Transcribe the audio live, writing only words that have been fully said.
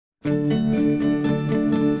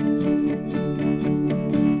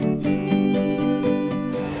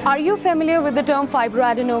you familiar with the term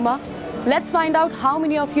fibroadenoma? Let's find out how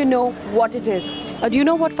many of you know what it is. Do you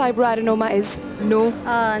know what fibroadenoma is? No.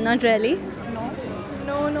 Not really.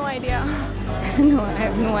 No idea. No, I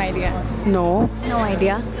have no idea. No. No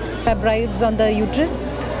idea. Fibroids on the uterus?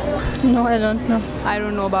 No, I don't know. I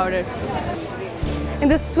don't know about it. In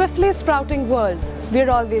this swiftly sprouting world, we're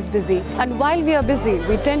always busy. And while we are busy,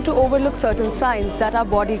 we tend to overlook certain signs that our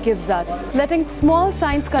body gives us, letting small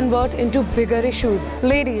signs convert into bigger issues.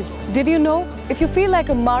 Ladies, did you know if you feel like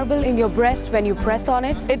a marble in your breast when you press on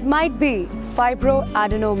it, it might be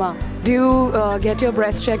fibroadenoma. Do you get your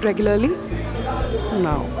breast checked regularly?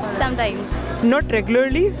 No. Sometimes. Not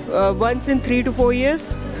regularly. Once in 3 to 4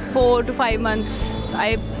 years. 4 to 5 months,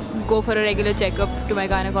 I go for a regular checkup to my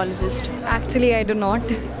gynecologist. Actually, I do not.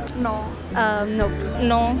 No. Nope.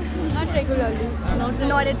 No. Not regularly.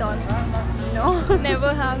 Not at all. No.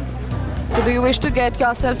 Never have. So do you wish to get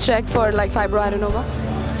yourself checked for like fibroadenoma?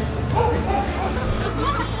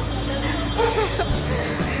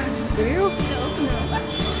 Do you?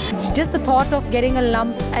 Just the thought of getting a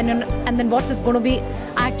lump and then what's it going to be.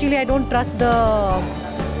 Actually, I don't trust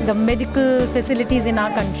the medical facilities in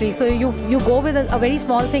our country. So you go with a very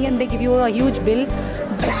small thing and they give you a huge bill.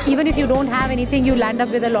 Even if you don't have anything, you land up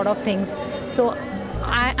with a lot of things. So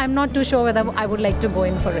I'm not too sure whether I would like to go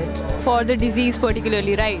in for it. For the disease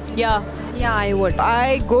particularly, right? Yeah. Yeah, I would.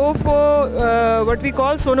 I go for what we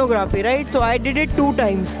call sonography, right? So I did it 2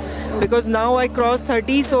 times because now I crossed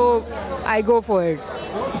 30, so I go for it.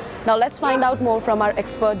 Now let's find out more from our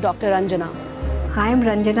expert, Dr. Ranjana. I am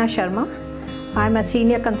Ranjana Sharma. I am a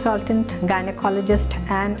senior consultant, gynecologist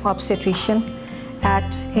and obstetrician at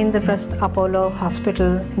Indraprastha Apollo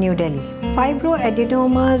Hospital, New Delhi.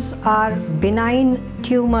 Fibroadenomas are benign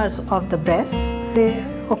tumors of the breast. They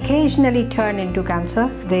occasionally turn into cancer.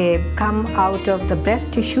 They come out of the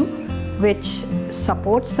breast tissue, which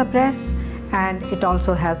supports the breast, and it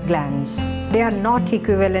also has glands. They are not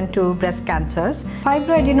equivalent to breast cancers.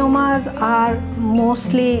 Fibroadenomas are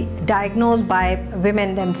mostly diagnosed by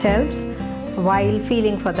women themselves while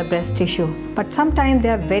feeling for the breast tissue. But sometimes they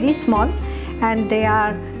are very small and they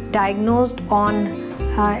are diagnosed on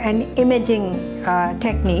an imaging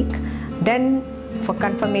technique. Then for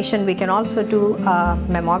confirmation we can also do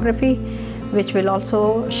mammography, which will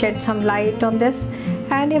also shed some light on this.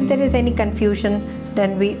 And if there is any confusion,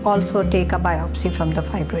 then we also take a biopsy from the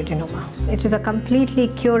fibroadenoma. It is a completely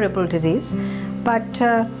curable disease, but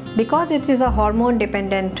because it is a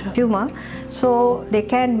hormone-dependent tumor, so they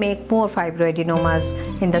can make more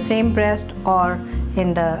fibroadenomas in the same breast or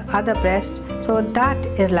in the other breast. So that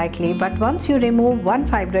is likely, but once you remove one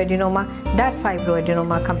fibroadenoma, that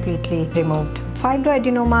fibroadenoma completely removed.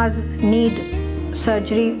 Fibroadenomas need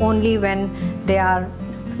surgery only when they are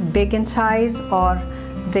big in size or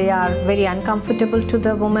they are very uncomfortable to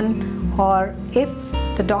the woman, or if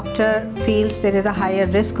the doctor feels there is a higher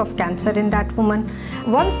risk of cancer in that woman.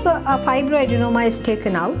 Once a fibroadenoma is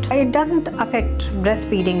taken out, it doesn't affect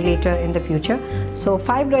breastfeeding later in the future. So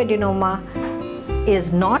fibroadenoma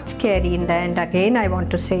is not scary in the end, again I want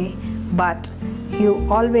to say, but you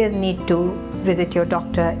always need to visit your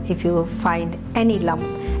doctor if you find any lump,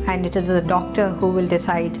 and it is the doctor who will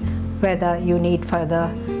decide whether you need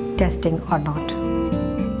further testing or not.